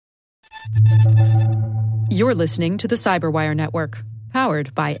You're listening to the Cyberwire Network,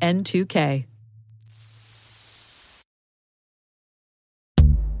 powered by N2K.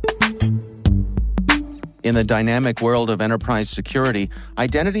 In the dynamic world of enterprise security,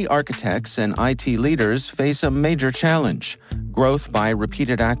 identity architects and IT leaders face a major challenge. Growth by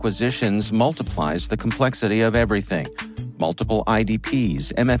repeated acquisitions multiplies the complexity of everything. Multiple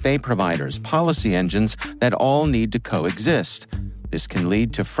IDPs, MFA providers, policy engines that all need to coexist. This can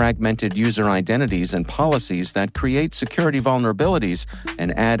lead to fragmented user identities and policies that create security vulnerabilities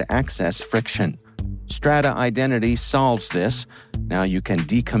and add access friction. Strata Identity solves this. Now you can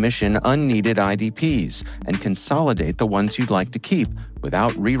decommission unneeded IDPs and consolidate the ones you'd like to keep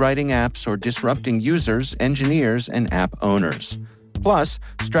without rewriting apps or disrupting users, engineers, and app owners. Plus,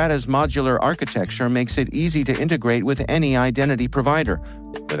 Strata's modular architecture makes it easy to integrate with any identity provider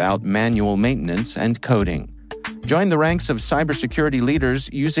without manual maintenance and coding. Join the ranks of cybersecurity leaders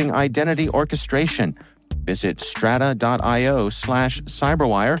using identity orchestration. Visit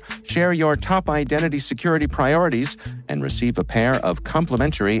strata.io/cyberwire, share your top identity security priorities, and receive a pair of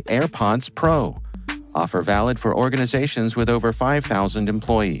complimentary AirPods Pro. Offer valid for organizations with over 5,000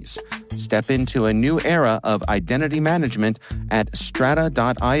 employees. Step into a new era of identity management at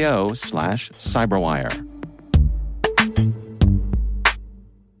strata.io/cyberwire.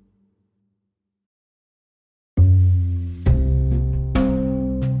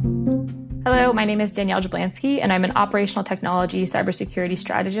 Hello, my name is Danielle Jablansky, and I'm an operational technology cybersecurity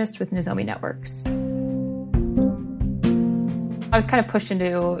strategist with Nozomi Networks. I was kind of pushed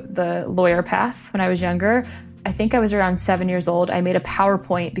into the lawyer path when I was younger. I think I was around 7 years old. I made a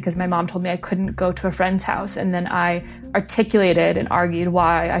PowerPoint because my mom told me I couldn't go to a friend's house. And then I articulated and argued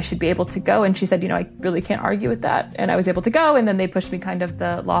why I should be able to go. And she said, I really can't argue with that. And I was able to go. And then they pushed me kind of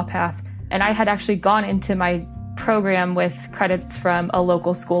the law path. And I had actually gone into my program with credits from a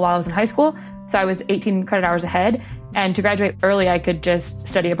local school while I was in high school. So I was 18 credit hours ahead. And to graduate early, I could just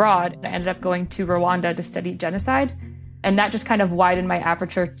study abroad. I ended up going to Rwanda to study genocide. And that just kind of widened my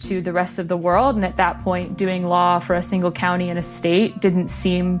aperture to the rest of the world. And at that point, doing law for a single county in a state didn't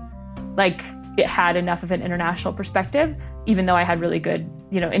seem like it had enough of an international perspective, even though I had really good,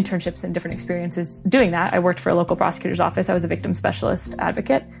 internships and different experiences doing that. I worked for a local prosecutor's office. I was a victim specialist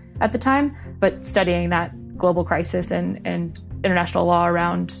advocate at the time, but studying that global crisis and international law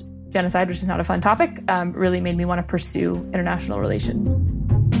around genocide, which is not a fun topic, really made me want to pursue international relations.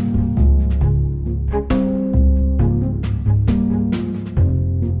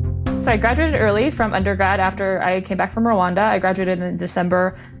 So I graduated early from undergrad after I came back from Rwanda. I graduated in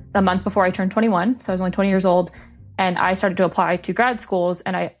December, a month before I turned 21. So I was only 20 years old. And I started to apply to grad schools.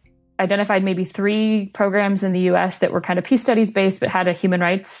 And I identified maybe 3 programs in the US that were kind of peace studies based, but had a human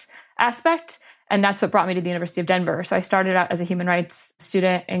rights aspect. And that's what brought me to the University of Denver. So I started out as a human rights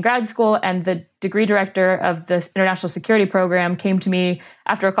student in grad school. And the degree director of this international security program came to me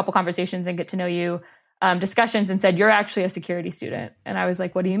after a couple conversations and get to know you discussions and said, "You're actually a security student." And I was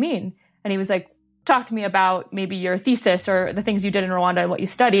like, "What do you mean?" And he was like, "Talk to me about maybe your thesis or the things you did in Rwanda and what you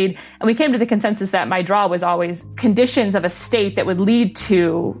studied." And we came to the consensus that my draw was always conditions of a state that would lead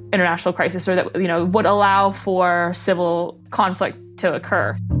to international crisis, or that, would allow for civil conflict to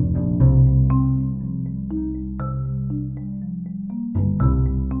occur.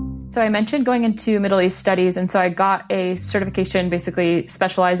 So I mentioned going into Middle East studies, and so I got a certification basically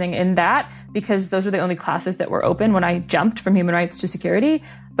specializing in that because those were the only classes that were open when I jumped from human rights to security.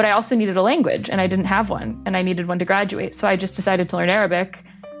 But I also needed a language, and I didn't have one, and I needed one to graduate. So I just decided to learn Arabic,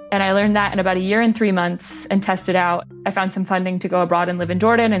 and I learned that in about 1 year and 3 months and tested out. I found some funding to go abroad and live in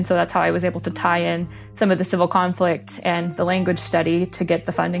Jordan, and so that's how I was able to tie in some of the civil conflict and the language study to get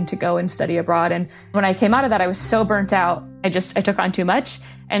the funding to go and study abroad. And when I came out of that, I was so burnt out. I took on too much.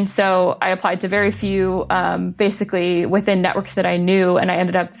 And so I applied to very few, basically within networks that I knew, and I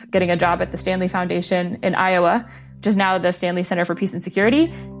ended up getting a job at the Stanley Foundation in Iowa, which is now the Stanley Center for Peace and Security.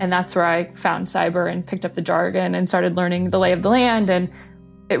 And that's where I found cyber and picked up the jargon and started learning the lay of the land. And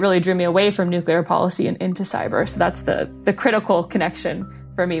it really drew me away from nuclear policy and into cyber. So that's the critical connection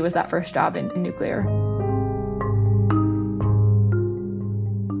for me, was that first job in nuclear.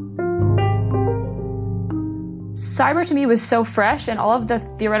 Cyber to me was so fresh, and all of the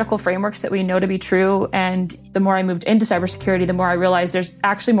theoretical frameworks that we know to be true. And the more I moved into cybersecurity, the more I realized there's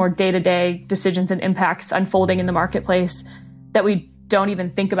actually more day-to-day decisions and impacts unfolding in the marketplace that we don't even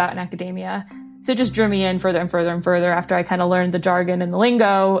think about in academia. So it just drew me in further and further and further after I kind of learned the jargon and the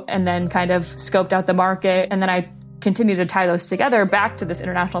lingo, and then kind of scoped out the market. And then I continued to tie those together back to this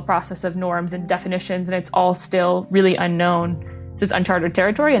international process of norms and definitions, and it's all still really unknown. So it's uncharted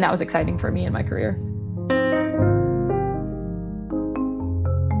territory, and that was exciting for me in my career.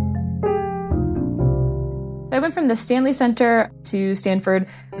 So I went from the Stanley Center to Stanford.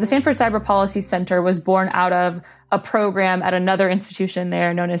 The Stanford Cyber Policy Center was born out of a program at another institution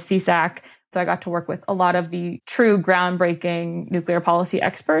there known as CSAC. So I got to work with a lot of the true groundbreaking nuclear policy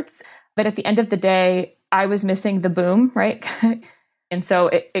experts. But at the end of the day, I was missing the boom, right? And so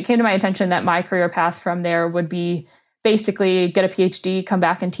it came to my attention that my career path from there would be basically get a PhD, come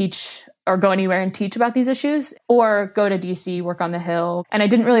back and teach, or go anywhere and teach about these issues, or go to DC, work on the Hill. And I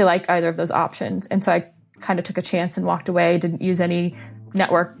didn't really like either of those options. And so I kind of took a chance and walked away, didn't use any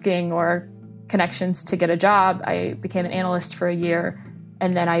networking or connections to get a job. I became an analyst for a year,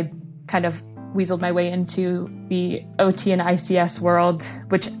 and then I kind of weaseled my way into the OT and ICS world,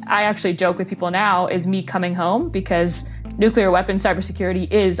 which I actually joke with people now is me coming home, because nuclear weapons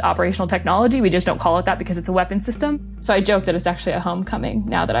cybersecurity is operational technology. We just don't call it that because it's a weapon system. So I joke that it's actually a homecoming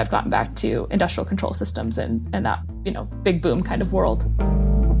now that I've gotten back to industrial control systems and that, big boom kind of world.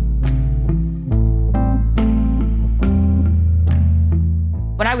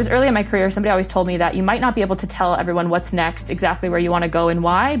 When I was early in my career, somebody always told me that you might not be able to tell everyone what's next, exactly where you want to go and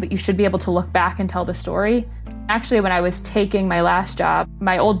why, but you should be able to look back and tell the story. Actually, when I was taking my last job,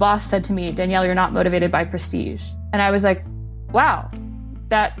 my old boss said to me, "Danielle, you're not motivated by prestige." And I was like, wow,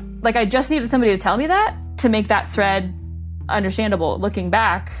 I just needed somebody to tell me that to make that thread understandable. Looking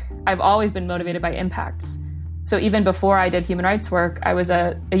back, I've always been motivated by impacts. So even before I did human rights work, I was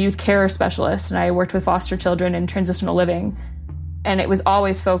a youth care specialist, and I worked with foster children and transitional living. And it was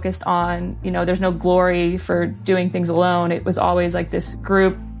always focused on, there's no glory for doing things alone. It was always like this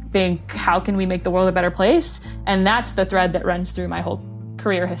group think, how can we make the world a better place? And that's the thread that runs through my whole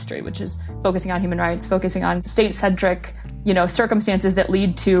career history, which is focusing on human rights, focusing on state-centric, circumstances that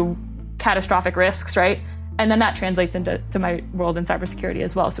lead to catastrophic risks, right? And then that translates into my world in cybersecurity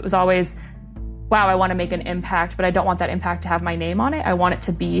as well. So it was always, wow, I want to make an impact, but I don't want that impact to have my name on it. I want it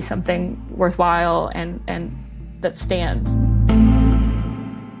to be something worthwhile and that stands.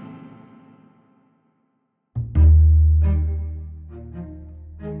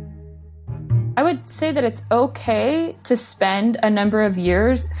 I would say that it's okay to spend a number of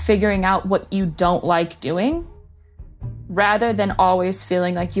years figuring out what you don't like doing, rather than always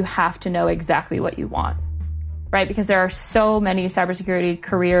feeling like you have to know exactly what you want, right? Because there are so many cybersecurity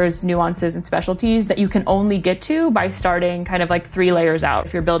careers, nuances, and specialties that you can only get to by starting kind of like 3 layers out.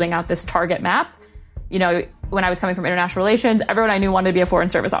 If you're building out this target map, when I was coming from international relations, everyone I knew wanted to be a foreign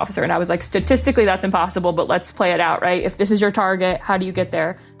service officer. And I was like, statistically, that's impossible, but let's play it out, right? If this is your target, how do you get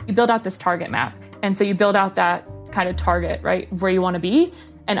there? You build out this target map. And so you build out that kind of target, right, where you want to be,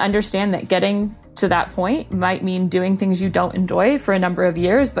 and understand that getting to that point might mean doing things you don't enjoy for a number of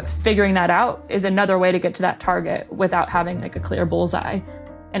years, but figuring that out is another way to get to that target without having like a clear bullseye.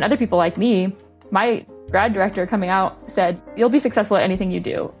 And other people like me, my grad director coming out said, "You'll be successful at anything you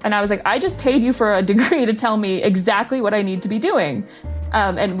do." And I was like, I just paid you for a degree to tell me exactly what I need to be doing.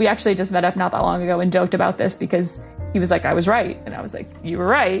 And we actually just met up not that long ago and joked about this, because he was like, I was right. And I was like, you were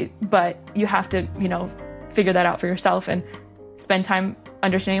right, but you have to, figure that out for yourself and spend time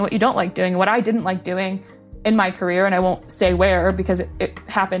understanding what you don't like doing. What I didn't like doing in my career, and I won't say where because it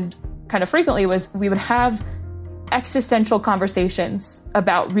happened kind of frequently, was we would have existential conversations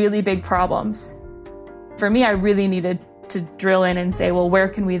about really big problems. For me, I really needed to drill in and say, well, where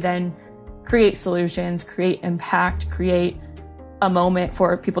can we then create solutions, create impact, create a moment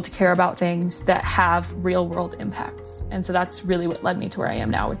for people to care about things that have real world impacts. And so that's really what led me to where I am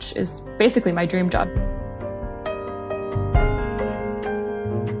now, which is basically my dream job.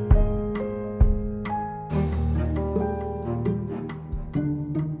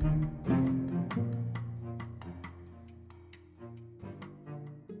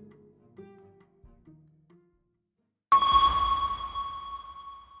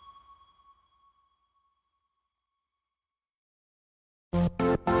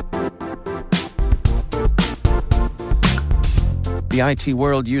 The IT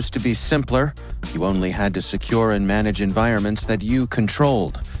world used to be simpler. You only had to secure and manage environments that you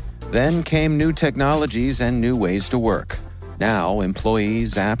controlled. Then came new technologies and new ways to work. Now,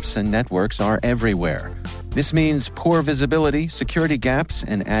 employees, apps, and networks are everywhere. This means poor visibility, security gaps,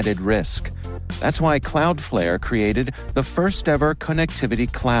 and added risk. That's why Cloudflare created the first-ever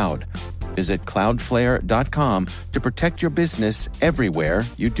connectivity cloud. Visit cloudflare.com to protect your business everywhere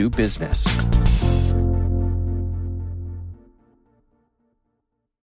you do business.